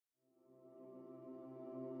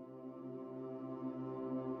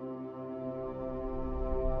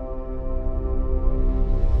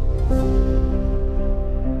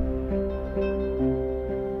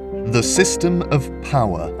The system of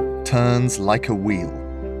power turns like a wheel.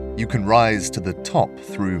 You can rise to the top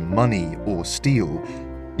through money or steel.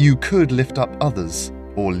 You could lift up others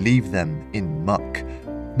or leave them in muck.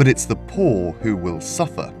 But it's the poor who will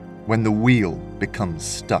suffer when the wheel becomes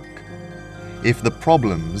stuck. If the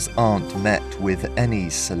problems aren't met with any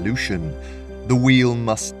solution, the wheel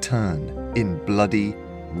must turn in bloody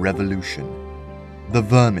revolution. The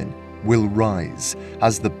vermin will rise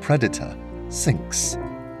as the predator sinks.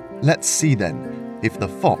 Let's see then if the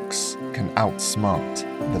fox can outsmart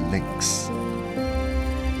the lynx.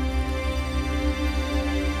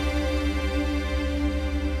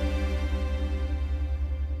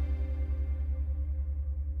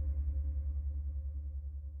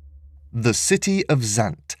 The city of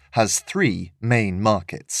Zant has 3 main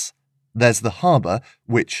markets. There's the harbour,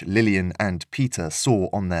 which Lillian and Peter saw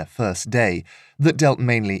on their first day, that dealt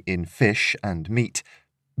mainly in fish and meat.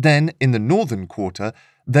 Then, in the northern quarter,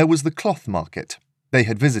 there was the cloth market. They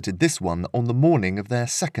had visited this one on the morning of their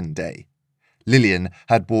second day. Lillian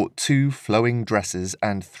had bought 2 flowing dresses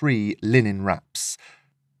and 3 linen wraps.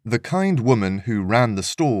 The kind woman who ran the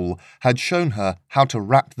stall had shown her how to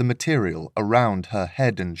wrap the material around her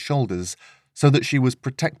head and shoulders so that she was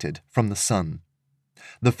protected from the sun.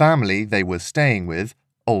 The family they were staying with,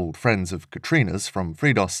 old friends of Katrina's from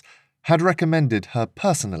Fridos, had recommended her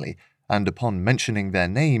personally, and upon mentioning their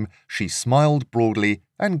name, she smiled broadly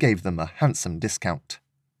and gave them a handsome discount.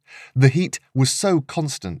 The heat was so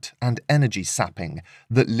constant and energy-sapping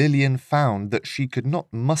that Lillian found that she could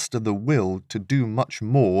not muster the will to do much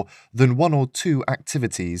more than 1 or 2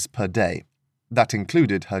 activities per day. That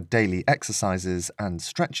included her daily exercises and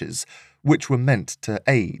stretches, which were meant to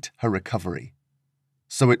aid her recovery.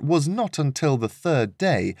 So it was not until the 3rd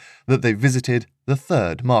day that they visited the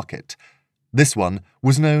 3rd market. This one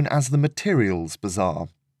was known as the Materials Bazaar,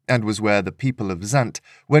 and was where the people of Zant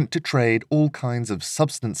went to trade all kinds of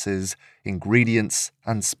substances, ingredients,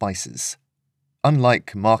 and spices.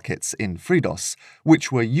 Unlike markets in Fridos,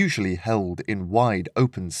 which were usually held in wide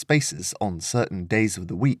open spaces on certain days of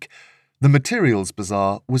the week, the Materials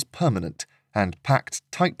Bazaar was permanent and packed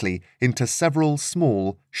tightly into several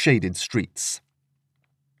small, shaded streets.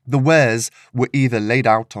 The wares were either laid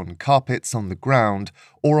out on carpets on the ground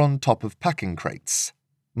or on top of packing crates.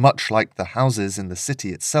 Much like the houses in the city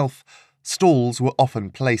itself, stalls were often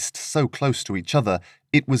placed so close to each other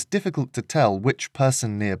it was difficult to tell which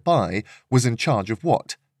person nearby was in charge of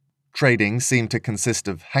what. Trading seemed to consist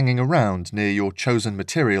of hanging around near your chosen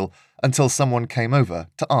material until someone came over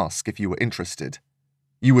to ask if you were interested.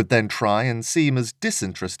 You would then try and seem as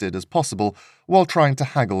disinterested as possible while trying to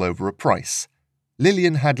haggle over a price.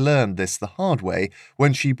 Lillian had learned this the hard way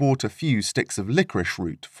when she bought a few sticks of licorice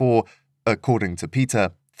root for, according to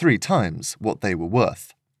Peter, 3 times what they were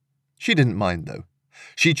worth. She didn't mind, though.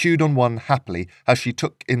 She chewed on one happily as she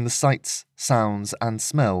took in the sights, sounds, and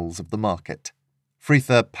smells of the market.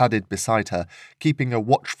 Fritha padded beside her, keeping a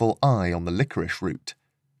watchful eye on the licorice root.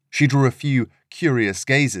 She drew a few curious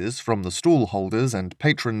gazes from the stall holders and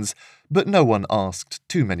patrons, but no one asked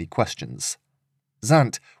too many questions.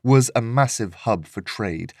 Zant was a massive hub for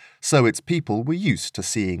trade, so its people were used to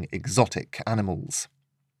seeing exotic animals.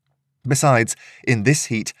 Besides, in this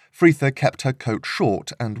heat, Fritha kept her coat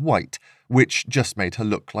short and white, which just made her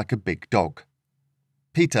look like a big dog.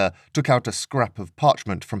 Peter took out a scrap of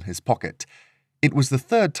parchment from his pocket. It was the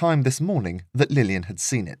 3rd time this morning that Lillian had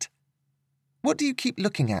seen it. "What do you keep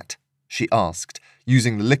looking at?" she asked,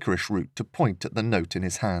 using the licorice root to point at the note in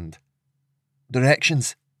his hand.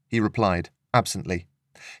 "Directions," he replied, absently.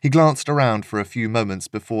 He glanced around for a few moments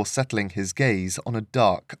before settling his gaze on a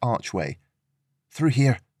dark archway. "Through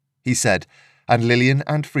here," he said, and Lillian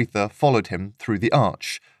and Fritha followed him through the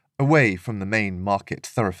arch, away from the main market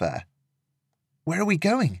thoroughfare. "Where are we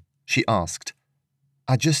going?" she asked.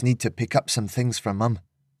 "I just need to pick up some things for Mum."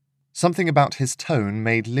 Something about his tone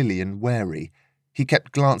made Lillian wary. He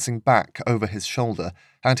kept glancing back over his shoulder,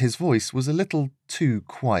 and his voice was a little too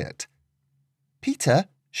quiet. "Peter?"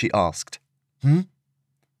 she asked.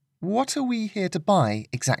 "What are we here to buy,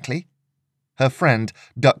 exactly?" Her friend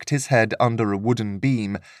ducked his head under a wooden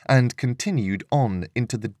beam and continued on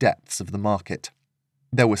into the depths of the market.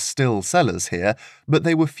 There were still sellers here, but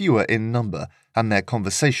they were fewer in number, and their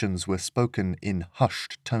conversations were spoken in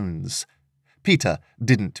hushed tones. Peter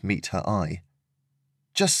didn't meet her eye.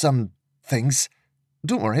 "Just some things.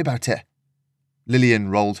 Don't worry about it." Lillian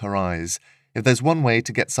rolled her eyes. If there's one way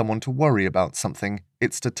to get someone to worry about something,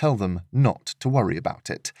 it's to tell them not to worry about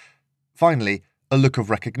it. Finally, a look of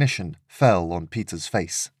recognition fell on Peter's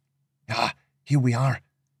face. "Ah, here we are."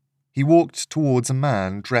 He walked towards a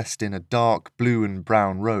man dressed in a dark blue and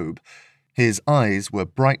brown robe. His eyes were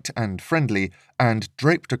bright and friendly, and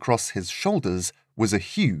draped across his shoulders was a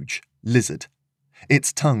huge lizard.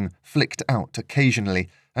 Its tongue flicked out occasionally,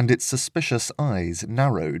 and its suspicious eyes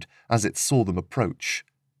narrowed as it saw them approach.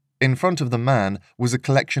 In front of the man was a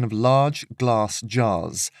collection of large glass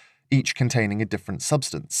jars, each containing a different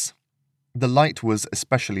substance. The light was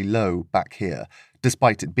especially low back here,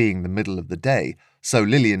 despite it being the middle of the day, so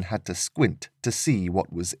Lillian had to squint to see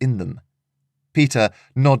what was in them. Peter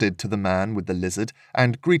nodded to the man with the lizard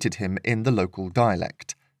and greeted him in the local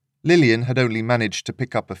dialect. Lillian had only managed to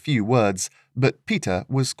pick up a few words, but Peter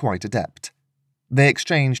was quite adept. They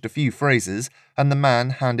exchanged a few phrases, and the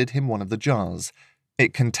man handed him one of the jars.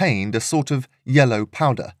 It contained a sort of yellow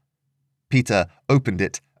powder. Peter opened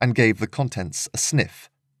it and gave the contents a sniff.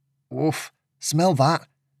 "Oof, smell that."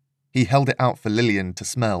 He held it out for Lillian to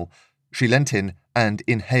smell. She leant in and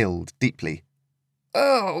inhaled deeply.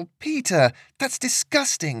 "Oh, Peter, that's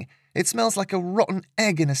disgusting. It smells like a rotten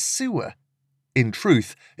egg in a sewer." In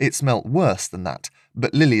truth, it smelt worse than that,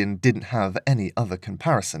 but Lillian didn't have any other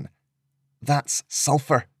comparison. "That's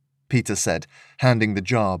sulphur," Peter said, handing the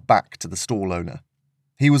jar back to the stall owner.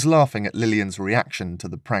 He was laughing at Lillian's reaction to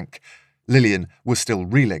the prank. Lillian was still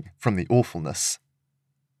reeling from the awfulness.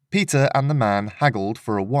 Peter and the man haggled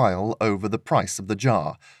for a while over the price of the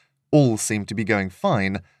jar. All seemed to be going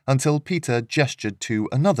fine until Peter gestured to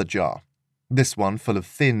another jar, this one full of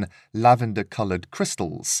thin, lavender-coloured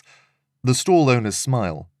crystals. The stall owner's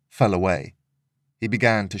smile fell away. He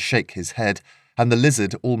began to shake his head, and the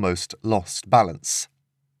lizard almost lost balance.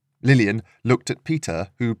 Lillian looked at Peter,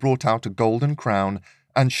 who brought out a golden crown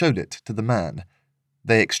and showed it to the man.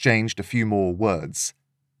 They exchanged a few more words.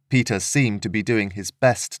 Peter seemed to be doing his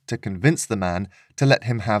best to convince the man to let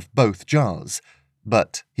him have both jars,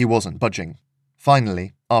 but he wasn't budging.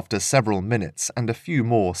 Finally, after several minutes and a few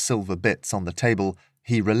more silver bits on the table,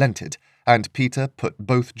 he relented, and Peter put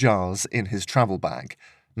both jars in his travel bag,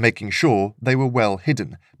 making sure they were well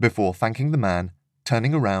hidden before thanking the man,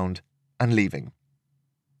 turning around and leaving.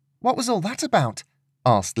 "What was all that about?"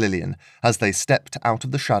 asked Lillian as they stepped out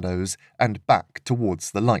of the shadows and back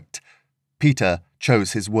towards the light. Peter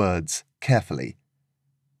chose his words carefully.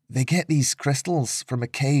 "They get these crystals from a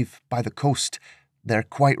cave by the coast. They're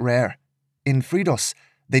quite rare. In Fridos,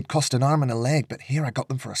 they'd cost an arm and a leg, but here I got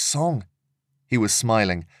them for a song." He was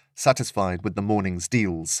smiling, satisfied with the morning's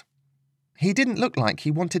deals. "He didn't look like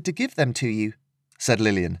he wanted to give them to you," said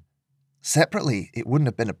Lillian. "Separately, it wouldn't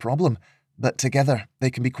have been a problem, but together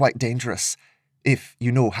they can be quite dangerous, if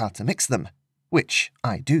you know how to mix them, which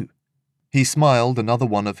I do." He smiled another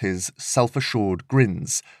one of his self-assured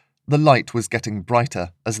grins. The light was getting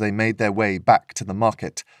brighter as they made their way back to the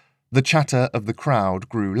market. The chatter of the crowd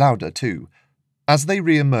grew louder too. As they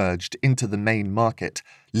re-emerged into the main market,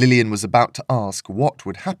 Lillian was about to ask what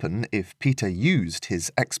would happen if Peter used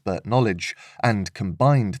his expert knowledge and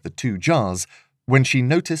combined the two jars when she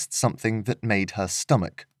noticed something that made her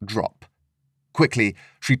stomach drop. Quickly,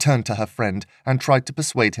 she turned to her friend and tried to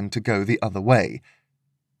persuade him to go the other way.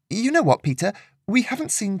 "You know what, Peter? We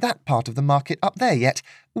haven't seen that part of the market up there yet.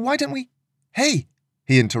 Why don't we—" "Hey!"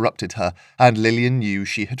 he interrupted her, and Lillian knew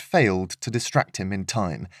she had failed to distract him in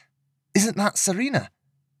time. "Isn't that Serena?"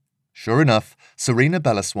 Sure enough, Serena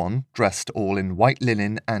Bellaswan, dressed all in white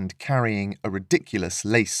linen and carrying a ridiculous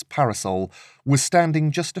lace parasol, was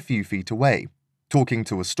standing just a few feet away, talking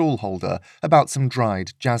to a stallholder about some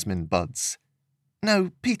dried jasmine buds.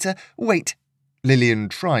 "No, Peter, wait." Lillian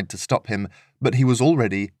tried to stop him, but he was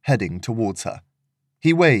already heading towards her.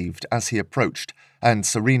 He waved as he approached, and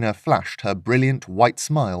Serena flashed her brilliant white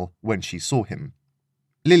smile when she saw him.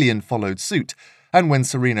 Lillian followed suit, and when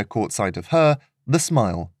Serena caught sight of her, the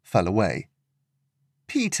smile fell away.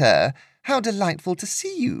 "Peter, how delightful to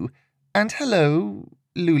see you. And hello,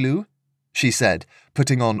 Lulu," she said,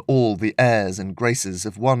 putting on all the airs and graces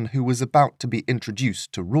of one who was about to be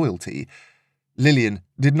introduced to royalty. Lillian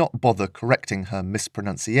did not bother correcting her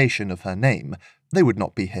mispronunciation of her name. They would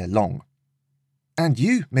not be here long. "And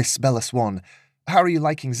you, Miss Bellaswan, how are you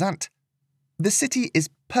liking Zant?" "The city is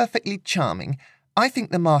perfectly charming. I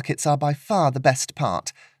think the markets are by far the best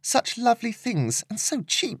part. Such lovely things, and so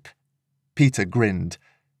cheap." Peter grinned.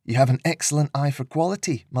 "You have an excellent eye for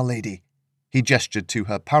quality, my lady." He gestured to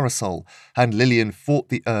her parasol, and Lillian fought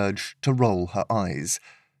the urge to roll her eyes.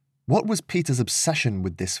 What was Peter's obsession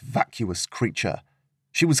with this vacuous creature?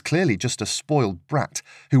 She was clearly just a spoiled brat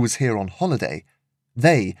who was here on holiday.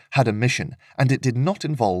 They had a mission, and it did not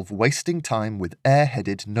involve wasting time with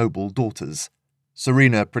air-headed noble daughters.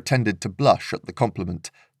 Serena pretended to blush at the compliment.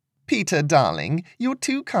 "Peter, darling, you're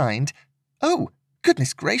too kind." "Oh,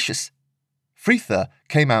 goodness gracious." Fritha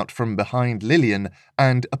came out from behind Lillian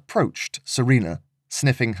and approached Serena,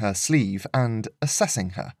 sniffing her sleeve and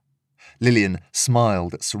assessing her. Lillian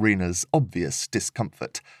smiled at Serena's obvious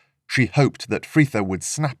discomfort. She hoped that Fritha would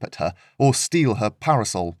snap at her or steal her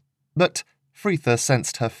parasol, but Fritha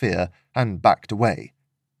sensed her fear and backed away.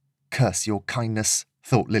 "Curse your kindness,"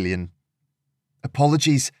 thought Lillian.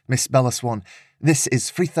 "Apologies, Miss Bellaswan. This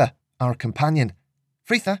is Fritha, our companion.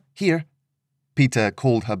 Fritha, here." Peter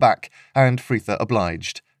called her back, and Fritha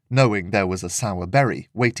obliged, knowing there was a sour berry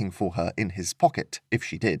waiting for her in his pocket if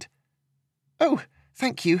she did. "Oh,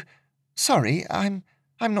 thank you. Sorry, I'm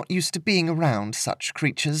not used to being around such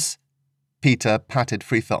creatures." Peter patted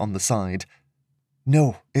Fritha on the side.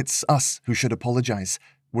 "No, it's us who should apologize.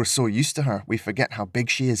 We're so used to her, we forget how big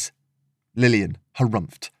she is." Lillian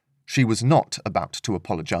harumphed. She was not about to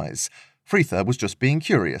apologize. Fritha was just being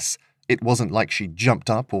curious. It wasn't like she jumped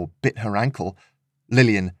up or bit her ankle.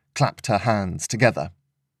 Lillian clapped her hands together.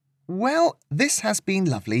 "Well, this has been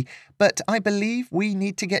lovely, but I believe we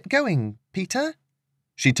need to get going, Peter."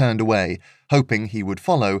 She turned away, hoping he would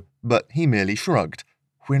follow, but he merely shrugged.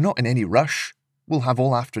 "We're not in any rush. We'll have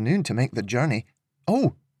all afternoon to make the journey.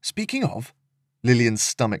 Oh, speaking of..." Lillian's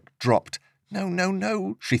stomach dropped.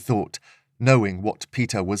 No, she thought, knowing what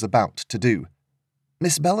Peter was about to do.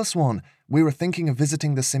 "Miss Bellaswan, we were thinking of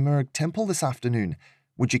visiting the Simurgh Temple this afternoon.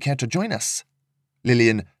 Would you care to join us?"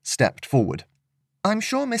 Lillian stepped forward. "I'm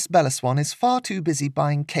sure Miss Bellaswan is far too busy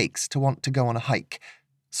buying cakes to want to go on a hike."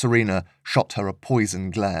 Serena shot her a poison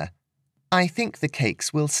glare. "I think the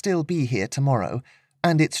cakes will still be here tomorrow,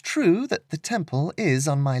 and it's true that the temple is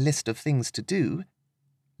on my list of things to do."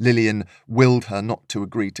 Lillian willed her not to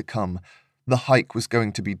agree to come. The hike was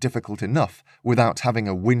going to be difficult enough without having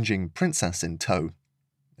a whinging princess in tow.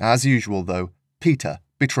 As usual, though, Peter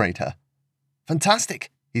betrayed her.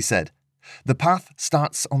 "Fantastic," he said. "The path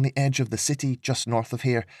starts on the edge of the city just north of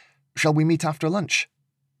here. Shall we meet after lunch?"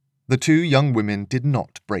 The two young women did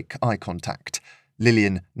not break eye contact.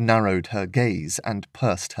 Lillian narrowed her gaze and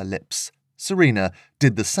pursed her lips. Serena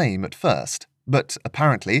did the same at first, but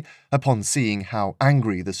apparently, upon seeing how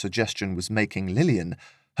angry the suggestion was making Lillian,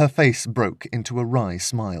 her face broke into a wry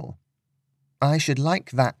smile. "I should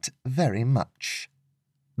like that very much."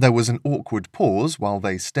 There was an awkward pause while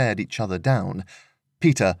they stared each other down.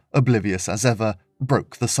 Peter, oblivious as ever,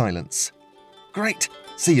 broke the silence. "Great,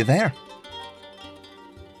 see you there."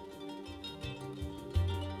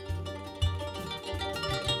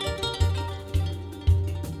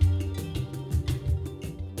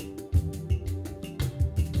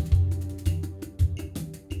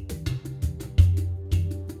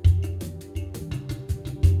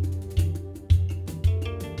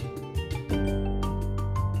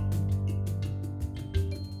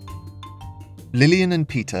 Lillian and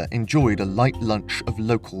Peter enjoyed a light lunch of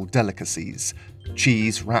local delicacies.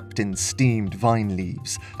 Cheese wrapped in steamed vine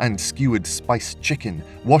leaves and skewered spiced chicken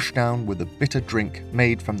washed down with a bitter drink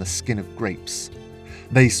made from the skin of grapes.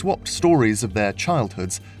 They swapped stories of their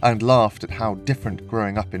childhoods and laughed at how different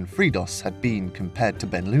growing up in Fridos had been compared to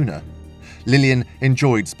Benluna. Lillian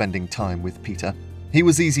enjoyed spending time with Peter. He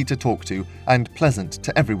was easy to talk to and pleasant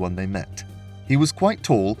to everyone they met. He was quite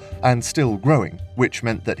tall and still growing, which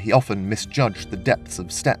meant that he often misjudged the depths of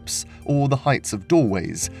steps or the heights of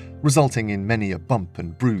doorways, resulting in many a bump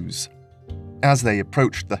and bruise. As they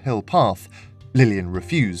approached the hill path, Lillian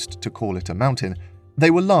refused to call it a mountain, they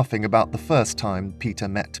were laughing about the first time Peter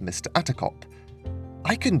met Mr. Attercop.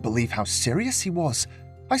 "I couldn't believe how serious he was.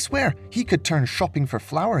 I swear he could turn shopping for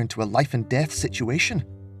flour into a life-and-death situation."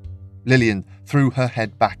 Lillian threw her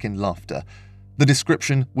head back in laughter. The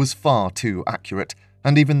description was far too accurate,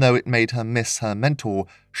 and even though it made her miss her mentor,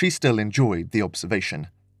 she still enjoyed the observation.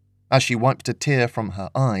 As she wiped a tear from her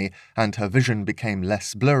eye and her vision became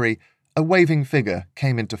less blurry, a waving figure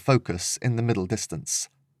came into focus in the middle distance.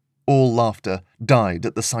 All laughter died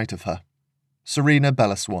at the sight of her. Serena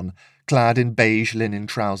Bellaswan, clad in beige linen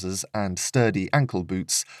trousers and sturdy ankle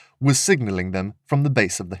boots, was signalling them from the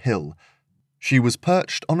base of the hill. She was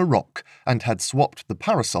perched on a rock and had swapped the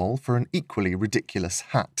parasol for an equally ridiculous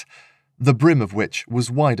hat, the brim of which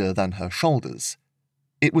was wider than her shoulders.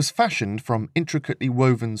 It was fashioned from intricately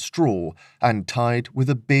woven straw and tied with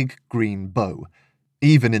a big green bow.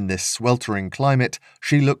 Even in this sweltering climate,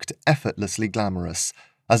 she looked effortlessly glamorous,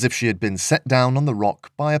 as if she had been set down on the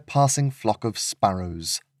rock by a passing flock of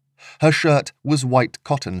sparrows. Her shirt was white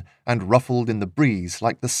cotton and ruffled in the breeze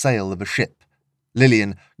like the sail of a ship.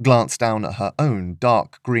 Lillian glanced down at her own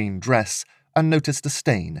dark green dress and noticed a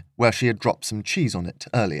stain where she had dropped some cheese on it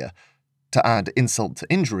earlier. To add insult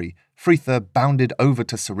to injury, Fritha bounded over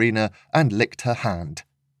to Serena and licked her hand.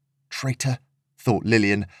 "Traitor," thought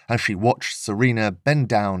Lillian as she watched Serena bend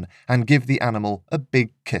down and give the animal a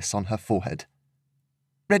big kiss on her forehead.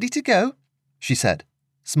 "Ready to go?" she said,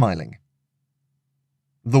 smiling.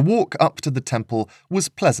 The walk up to the temple was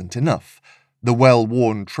pleasant enough. The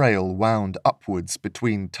well-worn trail wound upwards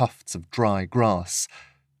between tufts of dry grass.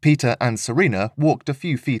 Peter and Serena walked a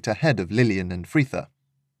few feet ahead of Lillian and Fritha.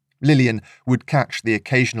 Lillian would catch the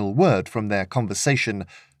occasional word from their conversation,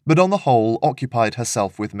 but on the whole occupied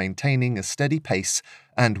herself with maintaining a steady pace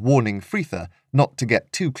and warning Fritha not to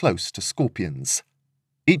get too close to scorpions.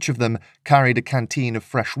 Each of them carried a canteen of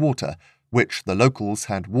fresh water, which the locals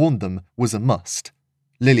had warned them was a must.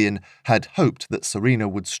 Lillian had hoped that Serena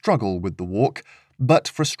would struggle with the walk, but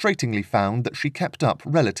frustratingly found that she kept up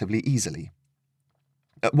relatively easily.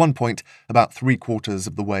 At one point, about 3/4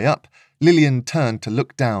 of the way up, Lillian turned to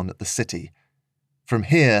look down at the city. From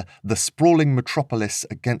here, the sprawling metropolis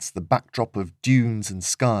against the backdrop of dunes and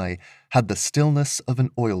sky had the stillness of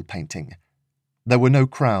an oil painting. There were no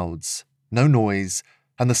crowds, no noise,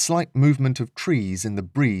 and the slight movement of trees in the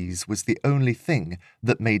breeze was the only thing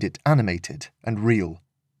that made it animated and real.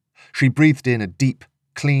 She breathed in a deep,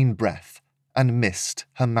 clean breath and missed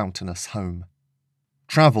her mountainous home.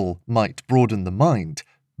 Travel might broaden the mind,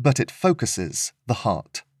 but it focuses the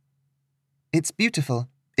heart. "It's beautiful,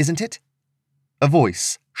 isn't it?" A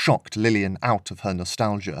voice shocked Lillian out of her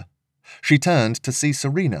nostalgia. She turned to see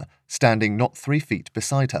Serena standing not 3 feet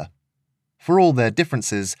beside her. For all their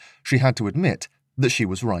differences, she had to admit that she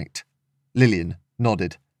was right. Lillian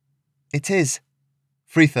nodded. "It is."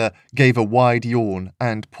 Fritha gave a wide yawn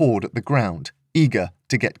and pawed at the ground, eager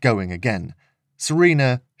to get going again.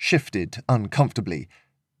 Serena shifted uncomfortably.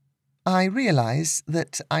 "I realize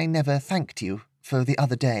that I never thanked you for the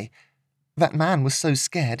other day. That man was so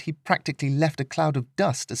scared he practically left a cloud of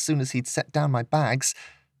dust as soon as he'd set down my bags.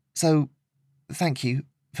 So, thank you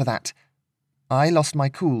for that. I lost my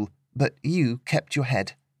cool, but you kept your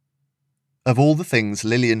head." Of all the things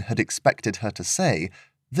Lillian had expected her to say,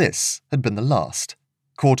 this had been the last.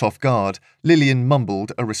 Caught off guard, Lillian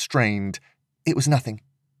mumbled a restrained, "It was nothing."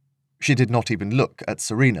 She did not even look at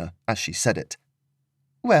Serena as she said it.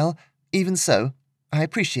 "Well, even so, I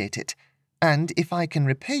appreciate it, and if I can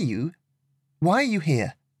repay you—" "Why are you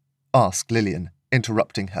here?" asked Lillian,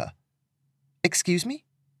 interrupting her. "Excuse me?"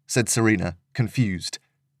 said Serena, confused.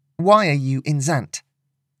 "Why are you in Zant?"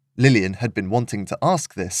 Lillian had been wanting to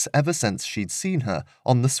ask this ever since she'd seen her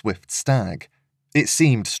on the Swift Stag. It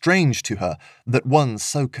seemed strange to her that one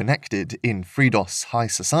so connected in Fridos high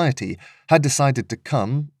society had decided to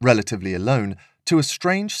come, relatively alone, to a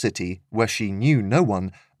strange city where she knew no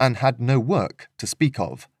one and had no work to speak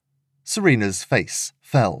of. Serena's face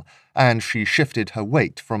fell, and she shifted her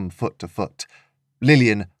weight from foot to foot.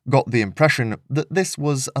 Lillian got the impression that this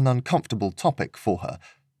was an uncomfortable topic for her,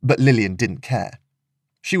 but Lillian didn't care.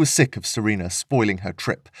 She was sick of Serena spoiling her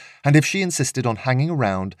trip, and if she insisted on hanging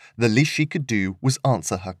around, the least she could do was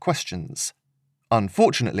answer her questions.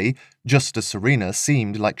 Unfortunately, just as Serena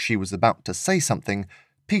seemed like she was about to say something,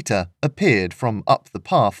 Peter appeared from up the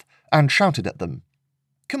path and shouted at them.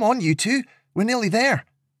 "Come on, you two, we're nearly there."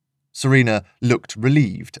 Serena looked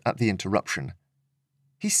relieved at the interruption.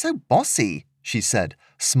 "He's so bossy," she said,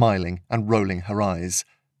 smiling and rolling her eyes.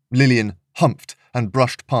 Lillian humphed and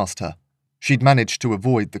brushed past her. She'd managed to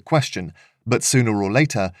avoid the question, but sooner or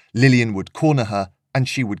later, Lillian would corner her and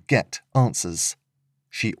she would get answers.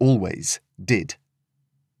 She always did.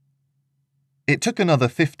 It took another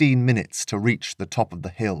 15 minutes to reach the top of the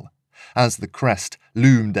hill. As the crest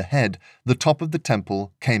loomed ahead, the top of the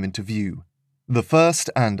temple came into view. The first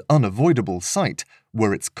and unavoidable sight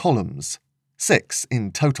were its columns, 6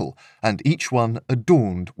 in total, and each one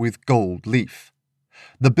adorned with gold leaf.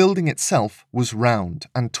 The building itself was round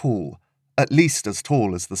and tall, at least as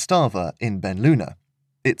tall as the Stava in Ben Luna.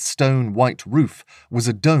 Its stone-white roof was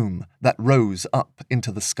a dome that rose up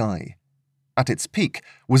into the sky. At its peak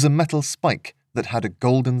was a metal spike that had a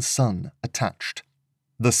golden sun attached.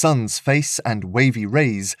 The sun's face and wavy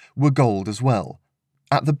rays were gold as well.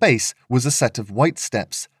 At the base was a set of white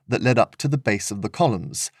steps that led up to the base of the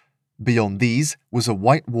columns. Beyond these was a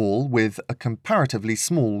white wall with a comparatively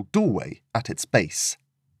small doorway at its base.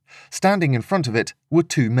 Standing in front of it were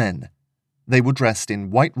 2 men. They were dressed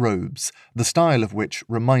in white robes, the style of which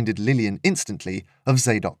reminded Lillian instantly of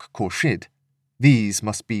Zadok Khorshid. These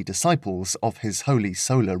must be disciples of his holy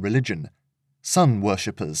solar religion, sun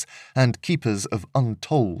worshippers and keepers of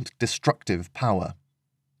untold destructive power.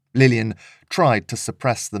 Lillian tried to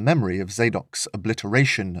suppress the memory of Zadok's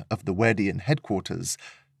obliteration of the Werdian headquarters,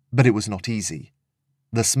 but it was not easy.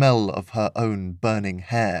 The smell of her own burning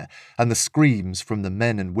hair and the screams from the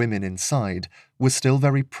men and women inside were still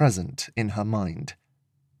very present in her mind.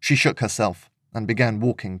 She shook herself and began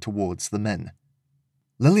walking towards the men.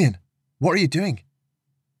 "Lillian, what are you doing?"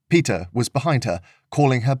 Peter was behind her,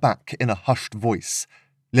 calling her back in a hushed voice.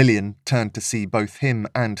 Lillian turned to see both him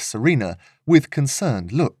and Serena with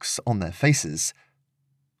concerned looks on their faces.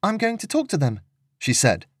 "I'm going to talk to them," she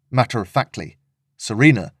said, matter-of-factly.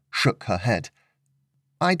 Serena shook her head.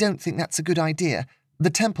 "I don't think that's a good idea. The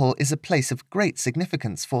temple is a place of great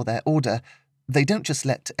significance for their order. They don't just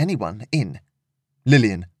let anyone in."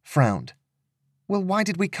 Lillian frowned. "Well, why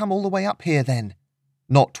did we come all the way up here then?"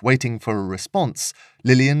 Not waiting for a response,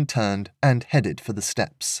 Lillian turned and headed for the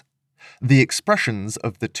steps. The expressions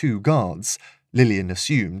of the two guards, Lillian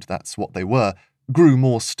assumed that's what they were, grew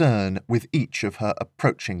more stern with each of her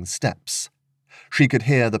approaching steps. She could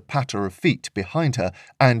hear the patter of feet behind her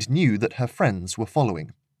and knew that her friends were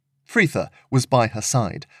following. Fritha was by her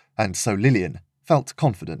side, and so Lillian felt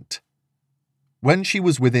confident. When she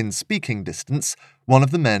was within speaking distance, one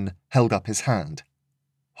of the men held up his hand.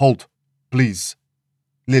 "Halt, please."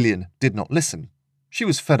 Lillian did not listen. She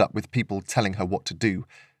was fed up with people telling her what to do.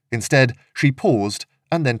 Instead, she paused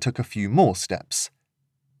and then took a few more steps.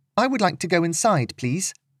 "I would like to go inside,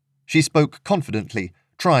 please." She spoke confidently,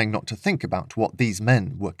 trying not to think about what these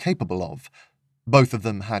men were capable of. Both of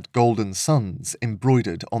them had golden suns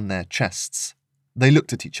embroidered on their chests. They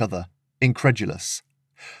looked at each other, incredulous.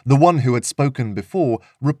 The one who had spoken before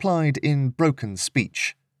replied in broken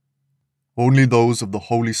speech. "Only those of the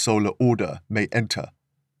Holy Solar Order may enter."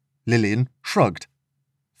 Lillian shrugged.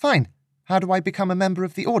 "Fine. How do I become a member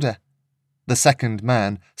of the Order?" The second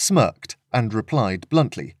man smirked and replied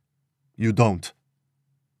bluntly, "You don't."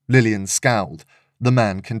 Lillian scowled. The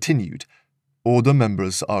man continued, "Order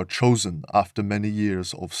members are chosen after many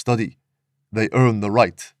years of study. They earn the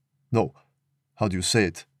right, no, how do you say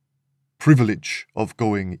it? Privilege of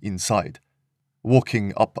going inside.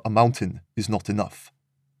 Walking up a mountain is not enough."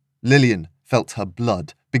 Lillian felt her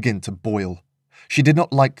blood begin to boil. She did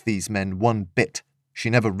not like these men one bit. She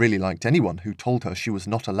never really liked anyone who told her she was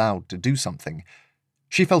not allowed to do something.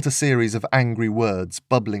 She felt a series of angry words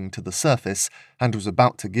bubbling to the surface and was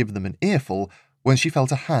about to give them an earful when she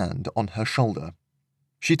felt a hand on her shoulder.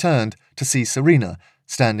 She turned to see Serena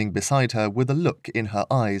standing beside her with a look in her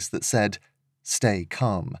eyes that said, "Stay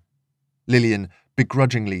calm." Lillian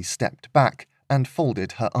begrudgingly stepped back and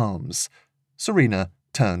folded her arms. Serena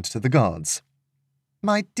turned to the guards.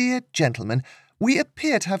 "My dear gentlemen, we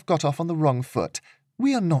appear to have got off on the wrong foot.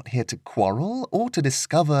 We are not here to quarrel or to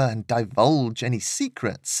discover and divulge any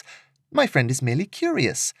secrets. My friend is merely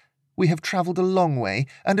curious. We have travelled a long way,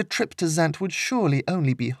 and a trip to Zant would surely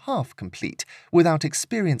only be half complete without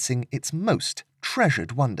experiencing its most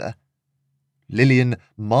treasured wonder." Lillian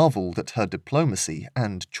marvelled at her diplomacy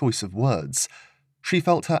and choice of words. She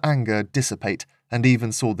felt her anger dissipate and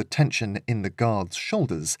even saw the tension in the guard's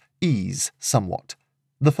shoulders ease somewhat.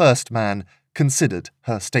 The first man considered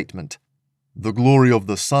her statement. "The glory of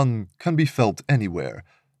the sun can be felt anywhere.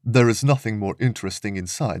 There is nothing more interesting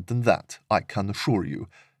inside than that, I can assure you.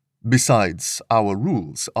 Besides, our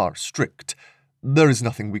rules are strict. There is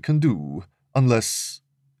nothing we can do, unless—"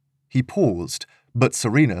 He paused, but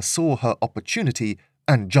Serena saw her opportunity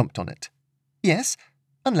and jumped on it. "Yes?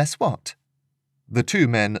 Unless what?" The two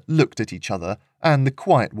men looked at each other, and the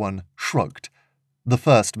quiet one shrugged. The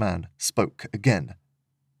first man spoke again.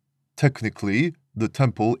 "Technically, the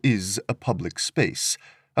temple is a public space,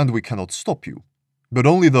 and we cannot stop you. But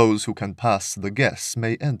only those who can pass the guess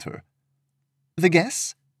may enter." "The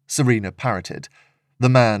guess?" Serena parroted. The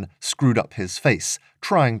man screwed up his face,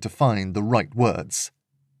 trying to find the right words.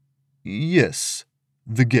 "Yes,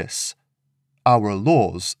 the guess. Our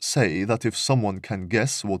laws say that if someone can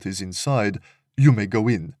guess what is inside, you may go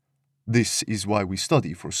in. This is why we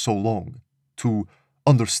study for so long, to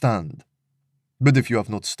understand. But if you have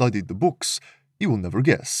not studied the books, you will never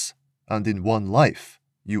guess, and in one life,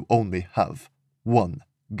 you only have one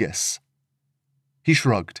guess." He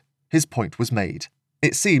shrugged. His point was made.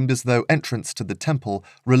 It seemed as though entrance to the temple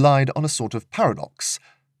relied on a sort of paradox.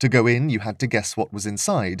 To go in, you had to guess what was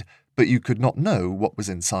inside, but you could not know what was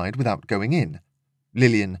inside without going in.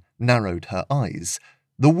 Lillian narrowed her eyes,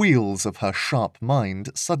 the wheels of her sharp mind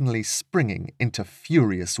suddenly springing into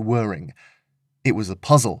furious whirring. It was a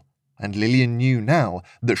puzzle, and Lillian knew now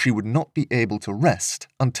that she would not be able to rest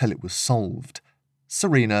until it was solved.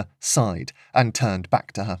 Serena sighed and turned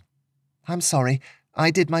back to her. "I'm sorry. I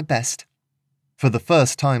did my best." For the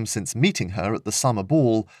first time since meeting her at the summer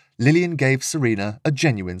ball, Lillian gave Serena a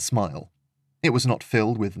genuine smile. It was not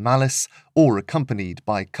filled with malice or accompanied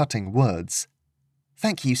by cutting words.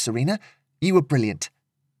 Thank you, Serena. You were brilliant.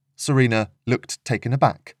 Serena looked taken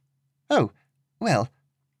aback. Oh, well,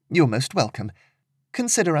 you're most welcome.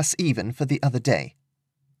 Consider us even for the other day.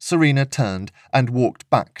 Serena turned and walked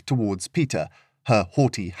back towards Peter. Her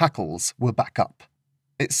haughty hackles were back up.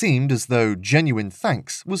 It seemed as though genuine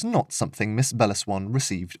thanks was not something Miss Belleswan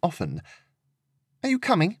received often. Are you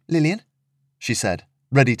coming, Lillian? She said,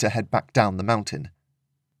 ready to head back down the mountain.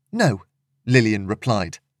 No, Lillian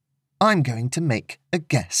replied. I'm going to make a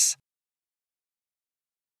guess.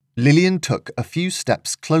 Lillian took a few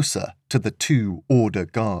steps closer to the 2 Order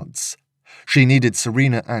guards. She needed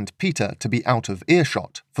Serena and Peter to be out of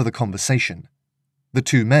earshot for the conversation. The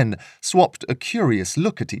 2 men swapped a curious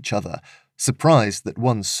look at each other, surprised that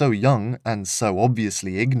one so young and so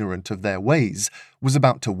obviously ignorant of their ways was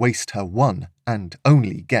about to waste her one and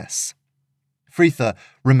only guess. Fritha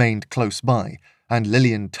remained close by, and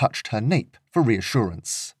Lillian touched her nape for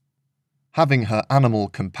reassurance. Having her animal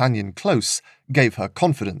companion close gave her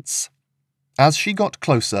confidence. As she got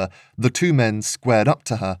closer, the 2 men squared up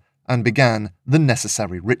to her and began the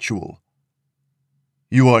necessary ritual.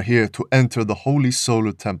 You are here to enter the Holy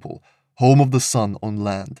Solar Temple, home of the sun on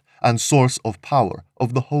land, and source of power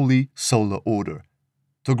of the Holy Solar Order.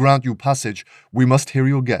 To grant you passage, we must hear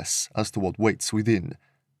your guess as to what waits within.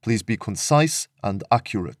 Please be concise and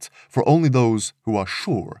accurate, for only those who are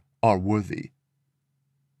sure are worthy.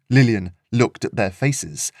 Lillian looked at their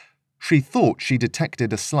faces. She thought she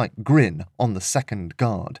detected a slight grin on the 2nd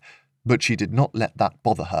guard, but she did not let that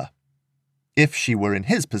bother her. If she were in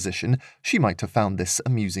his position, she might have found this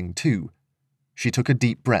amusing too. She took a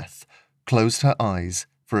deep breath, closed her eyes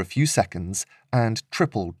for a few seconds, and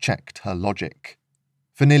triple-checked her logic.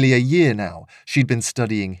 For nearly a year now, she'd been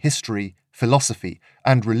studying history, philosophy,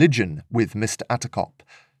 and religion with Mr. Attercop,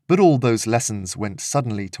 but all those lessons went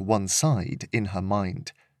suddenly to one side in her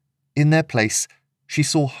mind. In their place, she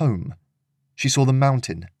saw home. She saw the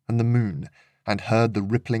mountain and the moon, and heard the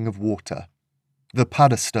rippling of water. The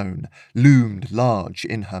Padastone loomed large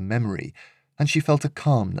in her memory, and she felt a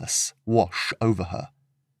calmness wash over her.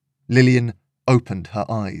 Lillian opened her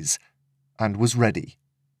eyes and was ready.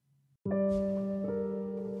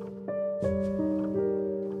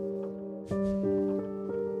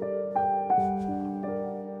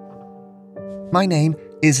 My name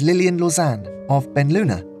is Lillian Lausanne of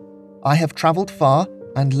Benluna. I have travelled far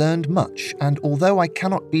and learned much, and although I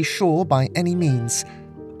cannot be sure by any means,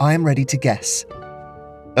 I am ready to guess.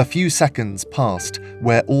 A few seconds passed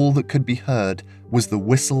where all that could be heard was the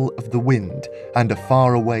whistle of the wind and a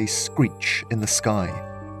faraway screech in the sky.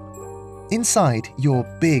 Inside your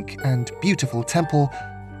big and beautiful temple,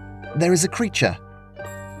 there is a creature.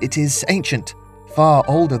 It is ancient, far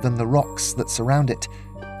older than the rocks that surround it.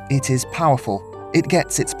 It is powerful. It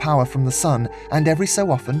gets its power from the sun, and every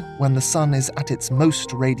so often, when the sun is at its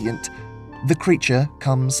most radiant, the creature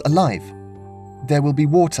comes alive. There will be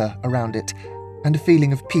water around it, and a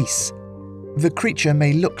feeling of peace. The creature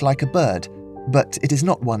may look like a bird, but it is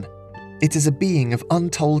not one. It is a being of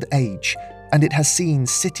untold age, and it has seen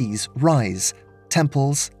cities rise,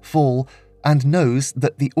 temples fall, and knows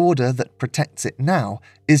that the order that protects it now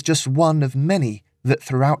is just one of many that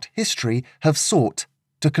throughout history have sought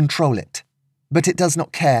to control it. But it does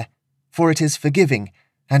not care, for it is forgiving,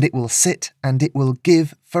 and it will sit and it will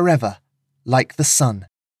give forever, like the sun.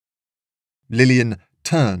 Lillian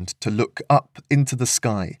turned to look up into the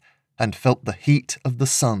sky and felt the heat of the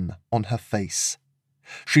sun on her face.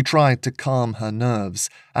 She tried to calm her nerves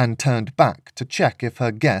and turned back to check if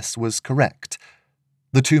her guess was correct.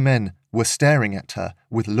 The 2 men were staring at her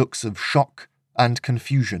with looks of shock and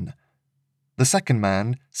confusion. The 2nd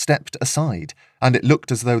man stepped aside, and it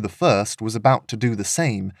looked as though the first was about to do the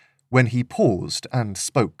same when he paused and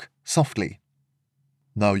spoke softly.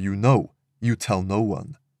 Now you know, you tell no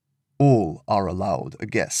one. All are allowed a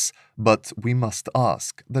guess, but we must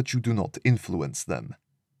ask that you do not influence them.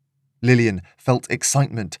 Lillian felt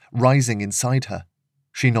excitement rising inside her.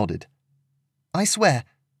 She nodded. I swear,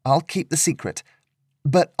 I'll keep the secret,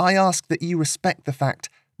 but I ask that you respect the fact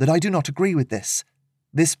that I do not agree with this.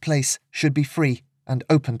 This place should be free and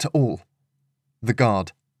open to all. The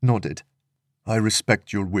guard nodded. I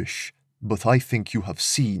respect your wish, but I think you have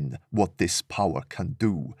seen what this power can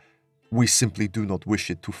do. We simply do not wish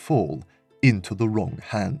it to fall into the wrong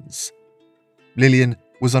hands. Lillian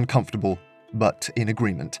was uncomfortable, but in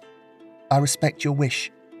agreement. I respect your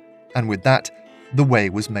wish. And with that, the way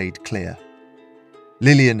was made clear.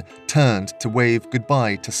 Lillian turned to wave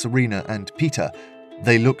goodbye to Serena and Peter.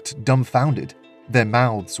 They looked dumbfounded, their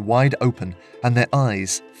mouths wide open and their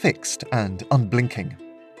eyes fixed and unblinking.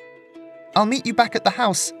 I'll meet you back at the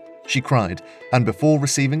house, she cried, and before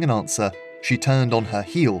receiving an answer, She turned on her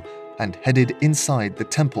heel and headed inside the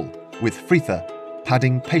temple, with Freytha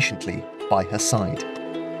padding patiently by her side.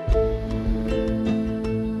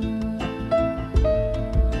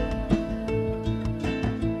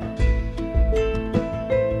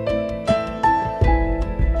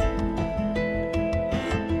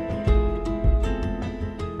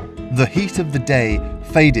 The heat of the day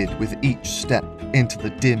faded with each step into the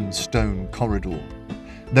dim stone corridor.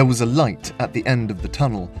 There was a light at the end of the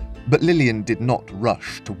tunnel, but Lillian did not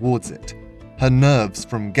rush towards it. Her nerves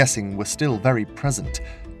from guessing were still very present,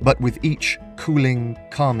 but with each cooling,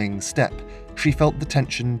 calming step, she felt the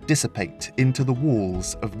tension dissipate into the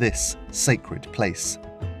walls of this sacred place.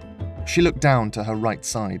 She looked down to her right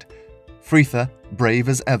side. Freytha, brave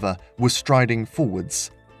as ever, was striding forwards.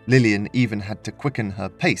 Lillian even had to quicken her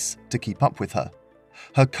pace to keep up with her.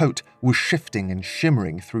 Her coat was shifting and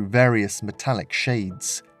shimmering through various metallic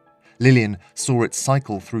shades. Lillian saw it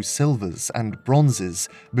cycle through silvers and bronzes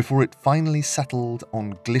before it finally settled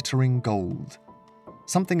on glittering gold.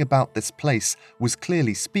 Something about this place was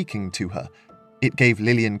clearly speaking to her. It gave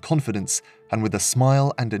Lillian confidence, and with a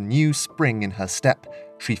smile and a new spring in her step,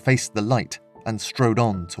 she faced the light and strode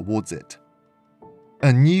on towards it.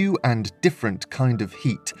 A new and different kind of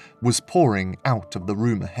heat was pouring out of the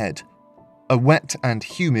room ahead. A wet and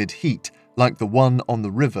humid heat, like the one on the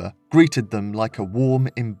river, greeted them like a warm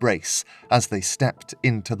embrace as they stepped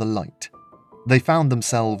into the light. They found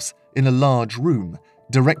themselves in a large room,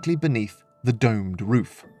 directly beneath the domed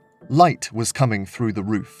roof. Light was coming through the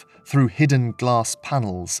roof, through hidden glass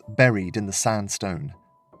panels buried in the sandstone.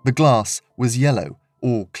 The glass was yellow,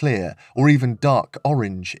 or clear, or even dark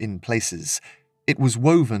orange in places. It was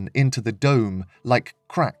woven into the dome like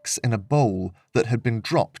cracks in a bowl that had been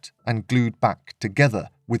dropped and glued back together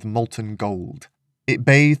with molten gold. It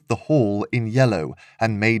bathed the hall in yellow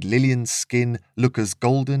and made Lillian's skin look as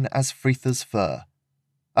golden as Freytha's fur.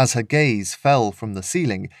 As her gaze fell from the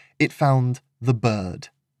ceiling, it found the bird.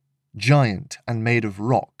 Giant and made of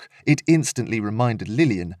rock, it instantly reminded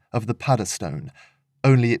Lillian of the Padderstone,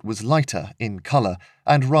 only it was lighter in colour,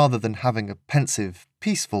 and rather than having a pensive,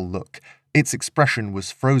 peaceful look, its expression was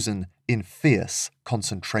frozen in fierce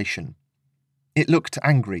concentration. It looked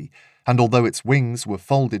angry, and although its wings were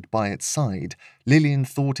folded by its side, Lillian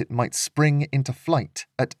thought it might spring into flight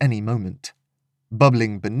at any moment.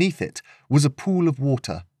 Bubbling beneath it was a pool of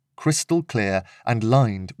water, crystal clear and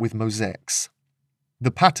lined with mosaics.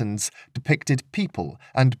 The patterns depicted people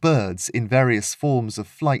and birds in various forms of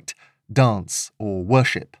flight, dance, or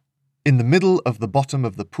worship. In the middle of the bottom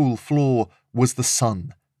of the pool floor was the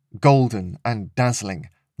sun, golden and dazzling,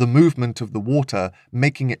 the movement of the water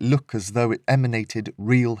making it look as though it emanated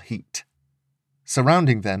real heat.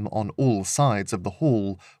 Surrounding them on all sides of the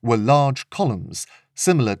hall were large columns,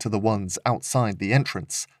 similar to the ones outside the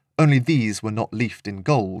entrance, only these were not leafed in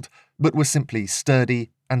gold, but were simply sturdy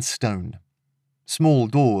and stone. Small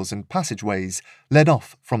doors and passageways led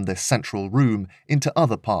off from this central room into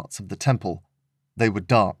other parts of the temple. They were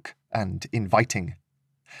dark and inviting.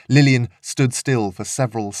 Lillian stood still for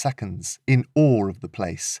several seconds, in awe of the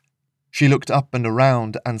place. She looked up and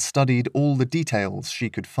around and studied all the details she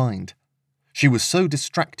could find. She was so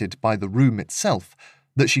distracted by the room itself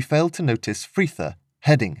that she failed to notice Freytha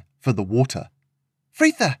heading for the water.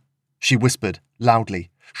 "Freytha!" she whispered loudly,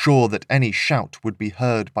 sure that any shout would be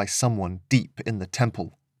heard by someone deep in the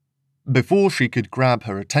temple. Before she could grab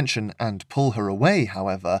her attention and pull her away,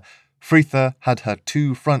 however, Freytha had her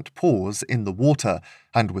two front paws in the water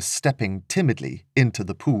and was stepping timidly into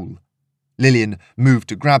the pool. Lillian moved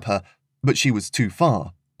to grab her, but she was too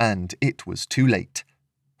far, and it was too late.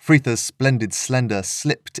 Freytha's splendid slender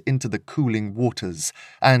slipped into the cooling waters,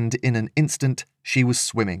 and in an instant she was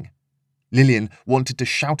swimming. Lillian wanted to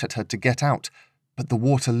shout at her to get out, but the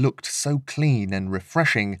water looked so clean and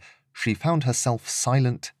refreshing, she found herself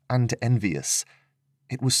silent and envious.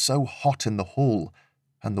 It was so hot in the hall,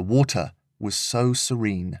 and the water was so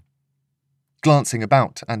serene. Glancing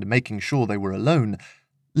about and making sure they were alone,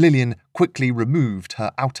 Lillian quickly removed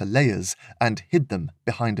her outer layers and hid them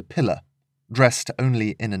behind a pillar. Dressed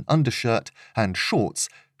only in an undershirt and shorts,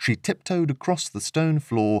 she tiptoed across the stone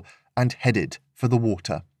floor and headed for the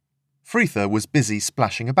water. Freytha was busy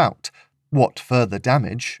splashing about. What further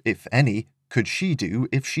damage, if any, could she do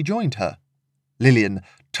if she joined her? Lillian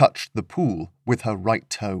touched the pool with her right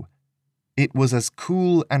toe. It was as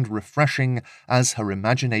cool and refreshing as her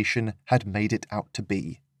imagination had made it out to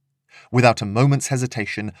be. Without a moment's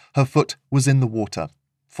hesitation, her foot was in the water,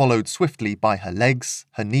 followed swiftly by her legs,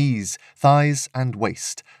 her knees, thighs, and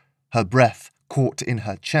waist. Her breath caught in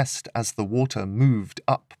her chest as the water moved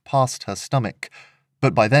up past her stomach,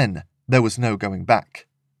 but by then there was no going back.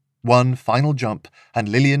 One final jump, and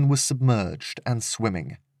Lillian was submerged and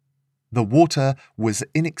swimming. The water was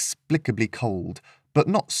inexplicably cold, but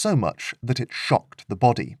not so much that it shocked the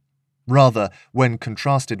body. Rather, when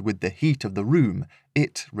contrasted with the heat of the room,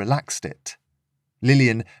 it relaxed it.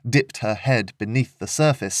 Lillian dipped her head beneath the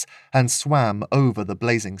surface and swam over the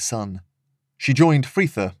blazing sun. She joined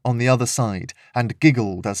Fritha on the other side and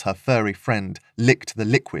giggled as her furry friend licked the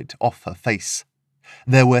liquid off her face.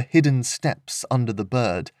 There were hidden steps under the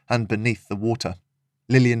bird and beneath the water.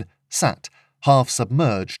 Lillian sat, half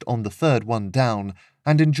submerged on the third one down,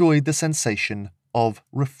 and enjoyed the sensation of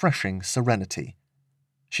refreshing serenity.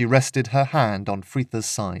 She rested her hand on Fritha's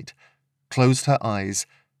side, closed her eyes,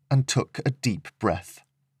 and took a deep breath.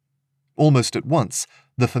 Almost at once,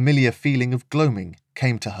 the familiar feeling of gloaming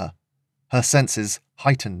came to her. Her senses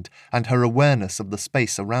heightened, and her awareness of the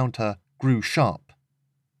space around her grew sharp.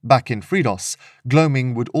 Back in Fridos,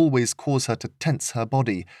 gloaming would always cause her to tense her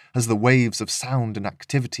body as the waves of sound and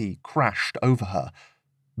activity crashed over her.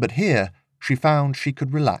 But here, she found she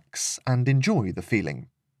could relax and enjoy the feeling.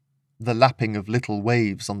 The lapping of little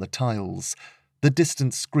waves on the tiles, the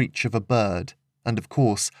distant screech of a bird, and of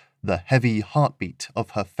course, the heavy heartbeat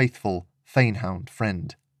of her faithful Fanehound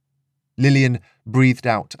friend. Lillian breathed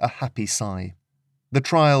out a happy sigh. The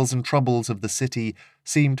trials and troubles of the city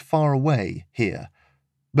seemed far away here,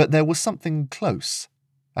 but there was something close,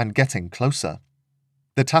 and getting closer.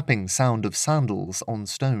 The tapping sound of sandals on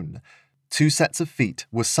stone. 2 sets of feet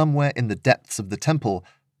were somewhere in the depths of the temple,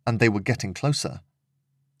 and they were getting closer.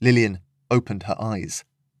 Lillian opened her eyes.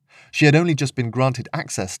 She had only just been granted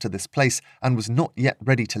access to this place and was not yet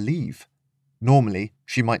ready to leave. Normally,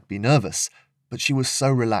 she might be nervous, but she was so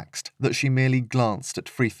relaxed that she merely glanced at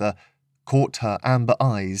Fritha, caught her amber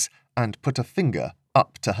eyes, and put a finger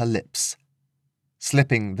up to her lips.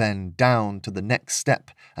 Slipping then down to the next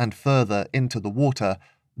step and further into the water,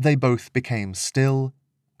 they both became still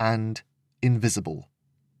and invisible.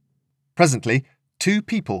 Presently, 2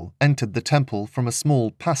 people entered the temple from a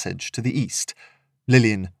small passage to the east.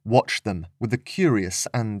 Lillian watched them with a curious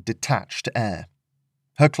and detached air.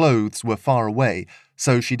 Her clothes were far away,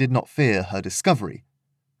 so she did not fear her discovery.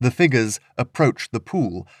 The figures approached the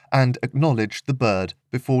pool and acknowledged the bird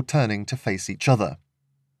before turning to face each other.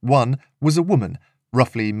 One was a woman,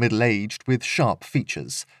 roughly middle-aged with sharp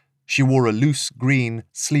features. She wore a loose green,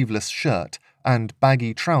 sleeveless shirt and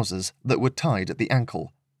baggy trousers that were tied at the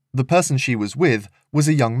ankle. The person she was with was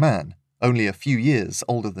a young man, only a few years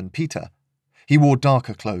older than Peter. He wore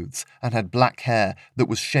darker clothes and had black hair that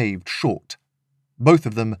was shaved short. Both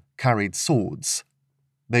of them carried swords.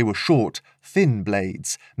 They were short, thin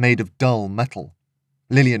blades made of dull metal.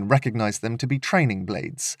 Lillian recognized them to be training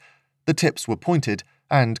blades. The tips were pointed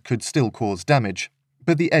and could still cause damage,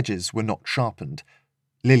 but the edges were not sharpened.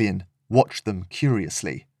 Lillian watched them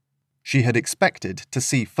curiously. She had expected to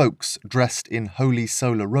see folks dressed in holy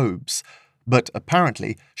solar robes, but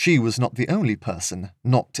apparently she was not the only person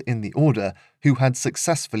not in the order who had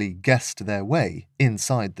successfully guessed their way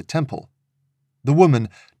inside the temple. The woman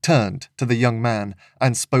turned to the young man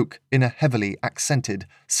and spoke in a heavily accented,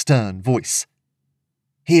 stern voice.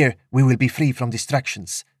 "Here we will be free from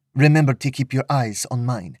distractions. Remember to keep your eyes on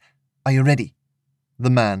mine. Are you ready?" The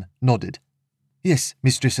man nodded. "Yes,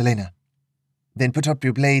 Mistress Elena." "Then put up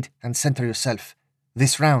your blade and center yourself.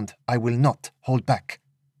 This round I will not hold back."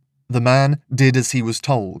 The man did as he was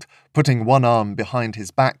told, putting one arm behind his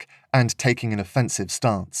back and taking an offensive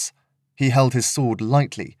stance. He held his sword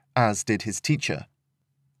lightly, as did his teacher.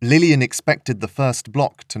 Lillian expected the first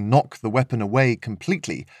block to knock the weapon away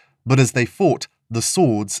completely, but as they fought, the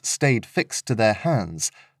swords stayed fixed to their hands,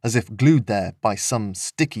 as if glued there by some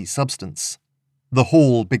sticky substance. The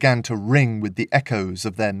hall began to ring with the echoes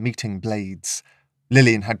of their meeting blades.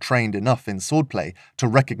 Lillian had trained enough in swordplay to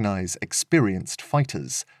recognize experienced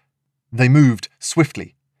fighters. They moved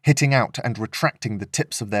swiftly, hitting out and retracting the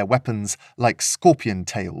tips of their weapons like scorpion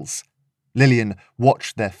tails. Lillian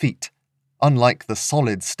watched their feet. Unlike the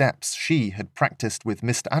solid steps she had practiced with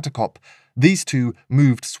Mr. Attercop, these two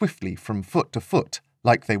moved swiftly from foot to foot,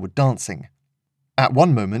 like they were dancing. At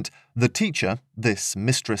one moment, the teacher, this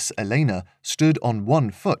Mistress Elena, stood on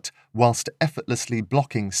one foot whilst effortlessly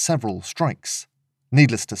blocking several strikes.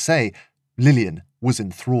 Needless to say, Lillian was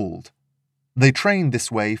enthralled. They trained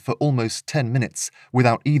this way for almost 10 minutes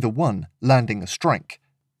without either one landing a strike.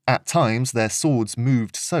 At times, their swords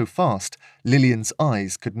moved so fast, Lillian's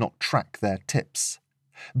eyes could not track their tips.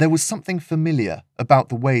 There was something familiar about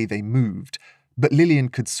the way they moved, but Lillian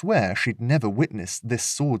could swear she'd never witnessed this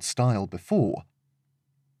sword style before.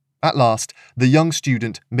 At last, the young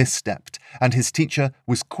student misstepped, and his teacher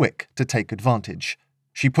was quick to take advantage.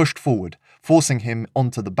 She pushed forward, forcing him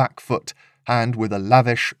onto the back foot, and with a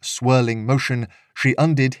lavish, swirling motion, she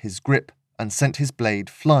undid his grip and sent his blade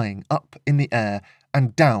flying up in the air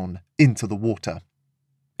and down into the water.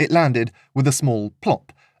 It landed with a small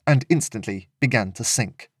plop and instantly began to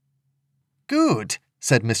sink. "Good,"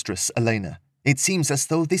 said Mistress Elena. "It seems as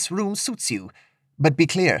though this room suits you. But be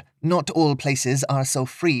clear, not all places are so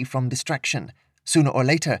free from distraction. Sooner or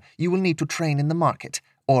later, you will need to train in the market,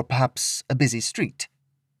 or perhaps a busy street."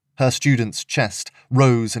 Her student's chest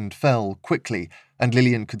rose and fell quickly, and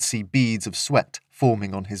Lillian could see beads of sweat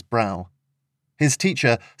forming on his brow. His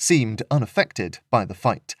teacher seemed unaffected by the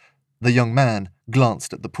fight. The young man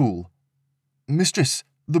glanced at the pool. "Mistress,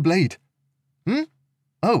 the blade."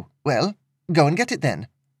 Oh, well, go and get it then."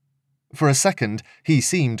 For a second, he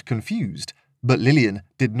seemed confused, but Lillian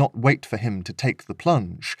did not wait for him to take the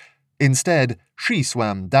plunge. Instead, she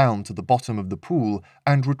swam down to the bottom of the pool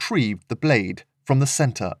and retrieved the blade from the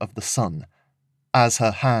centre of the sun. As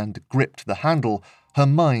her hand gripped the handle, her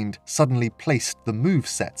mind suddenly placed the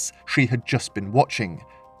movesets she had just been watching.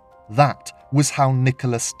 That was how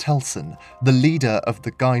Nicholas Telson, the leader of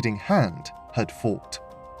the Guiding Hand, had fought.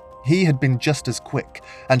 He had been just as quick,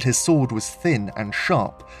 and his sword was thin and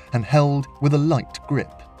sharp and held with a light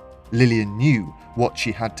grip. Lillian knew what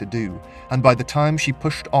she had to do, and by the time she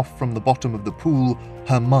pushed off from the bottom of the pool,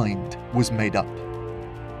 her mind was made up.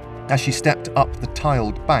 As she stepped up the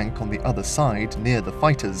tiled bank on the other side near the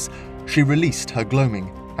fighters, she released her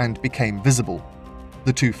gloaming and became visible.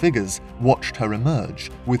 The two figures watched her emerge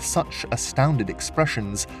with such astounded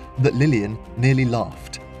expressions that Lillian nearly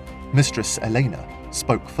laughed. Mistress Elena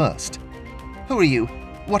spoke first. "Who are you?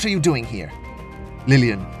 What are you doing here?"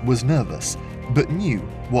 Lillian was nervous, but knew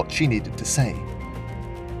what she needed to say.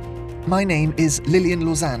 "My name is Lillian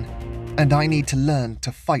Lausanne, and I need to learn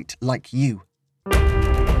to fight like you."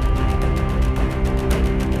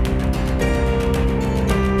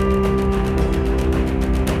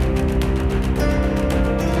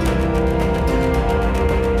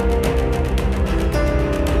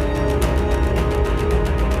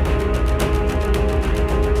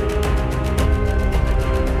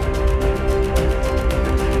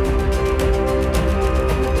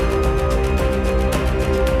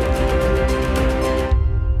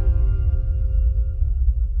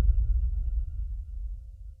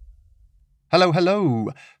 Hello.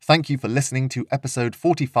 Thank you for listening to episode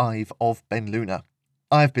 45 of BenLuna.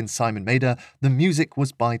 I've been Simon Mader. The music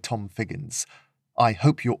was by Tom Figgins. I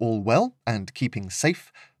hope you're all well and keeping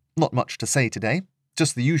safe. Not much to say today.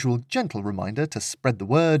 Just the usual gentle reminder to spread the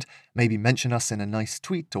word, maybe mention us in a nice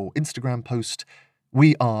tweet or Instagram post.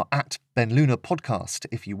 We are at BenLuna Podcast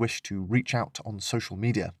if you wish to reach out on social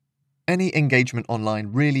media. Any engagement online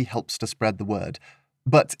really helps to spread the word.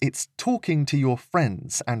 But it's talking to your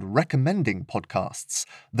friends and recommending podcasts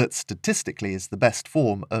that statistically is the best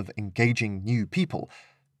form of engaging new people.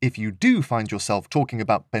 If you do find yourself talking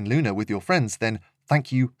about BenLuna with your friends, then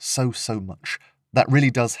thank you so much. That really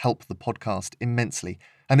does help the podcast immensely,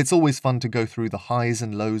 and it's always fun to go through the highs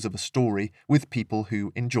and lows of a story with people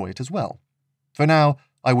who enjoy it as well. For now,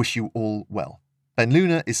 I wish you all well.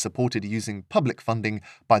 BenLuna is supported using public funding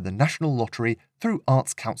by the National Lottery through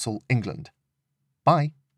Arts Council England. Bye.